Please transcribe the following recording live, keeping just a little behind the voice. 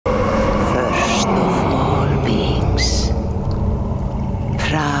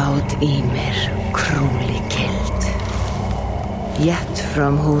Ymir cruelly killed. Yet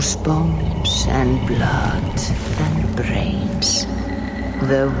from whose bones and blood and brains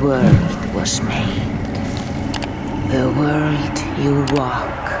the world was made. The world you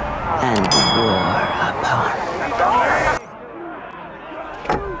walk and war upon.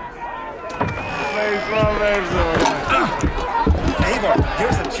 Eivor,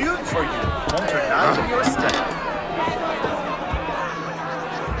 here's a tune for you. Won't turn out of your step.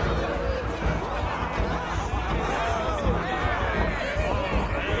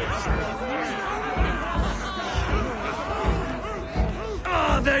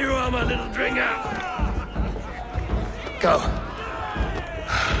 There you are, my little drinker. Go.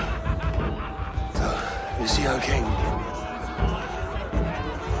 So, you see our king?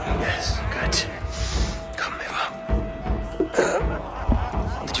 Yes, good. Come, Eivor.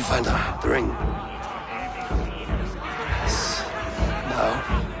 Did you find the ring? Yes. Now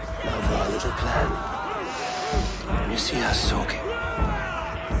for our little plan. When you see us talking,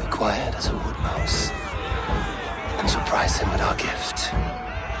 be quiet as a wood mouse and surprise him with our gift.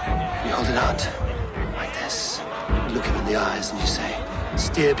 You hold it out, like this. You look him in the eyes and you say,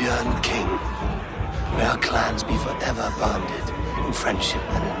 Styrbjörn King, may our clans be forever bonded in friendship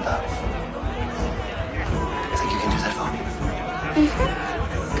and in love. I think you can do that for me?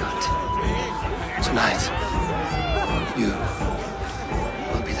 Good. Tonight, you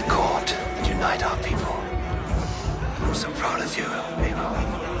will be the cord that unite our people. I'm so proud of you, Eivor.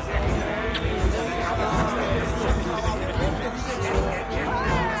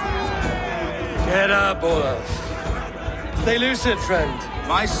 Get up, Olaf. Stay lucid, friend.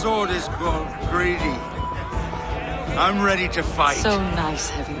 My sword is grown greedy. I'm ready to fight. So nice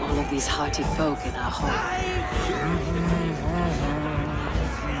having all of these hearty folk in our home.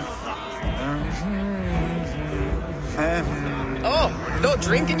 Oh, no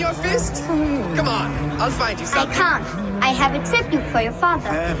drink in your fist? Come on, I'll find you something. I can't. I have a tribute for your father.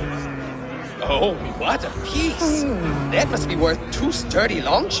 Oh, what a piece. That must be worth 2 sturdy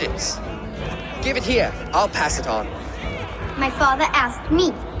longships. Give it here. I'll pass it on. My father asked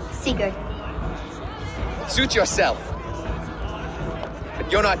me, Sigurd. Suit yourself.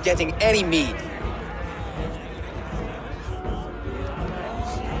 But you're not getting any mead.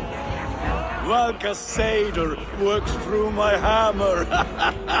 Like a satyr works through my hammer.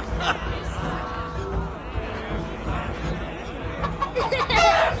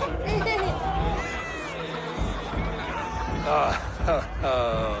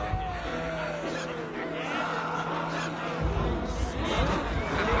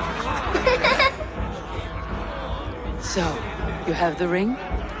 So, you have the ring?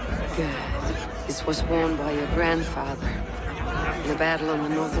 Good. This was worn by your grandfather in the battle on the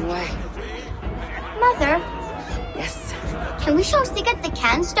Northern Way. Mother, Yes, can we show Sigurd the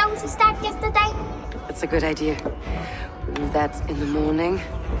can stones we stacked yesterday? that's a good idea. We'll do that in the morning.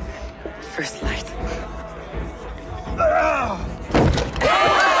 First light.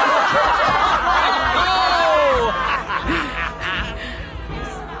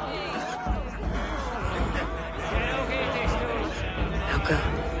 Now go.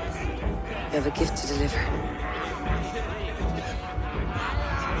 You have a gift to deliver.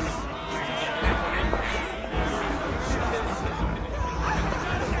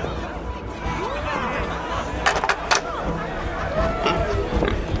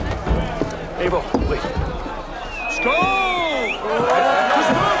 Eivor, wait. Skål!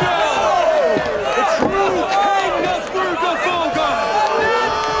 The true king of Burgerfolga!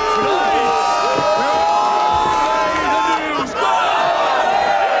 Tonight, we all made a new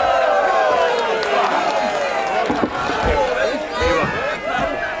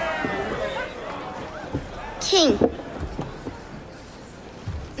King,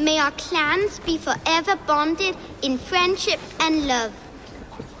 may our clans be forever bonded in friendship and love.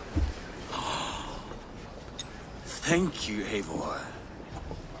 Thank you, Eivor.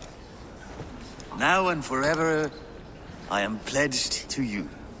 Now and forever, I am pledged to you.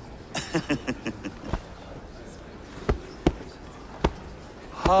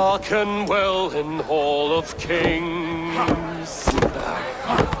 Hearken well in Hall of Kings.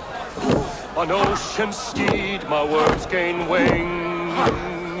 On ocean steed my words gain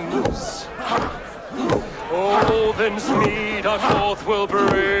wings. Odin's mead I forth will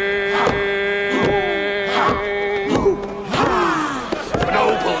bring. For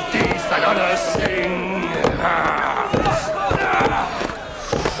noble deeds that honor sing.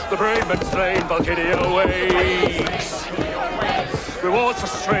 The brave men slain Valkyria wakes. Rewards for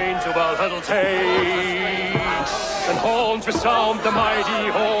strain to Valhalla takes. And horns resound the mighty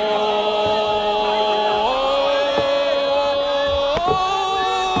horn.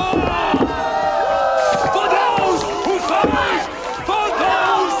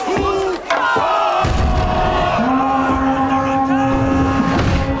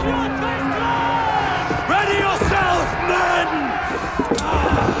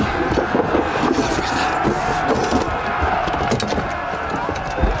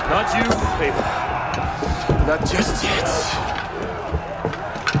 Not just yet.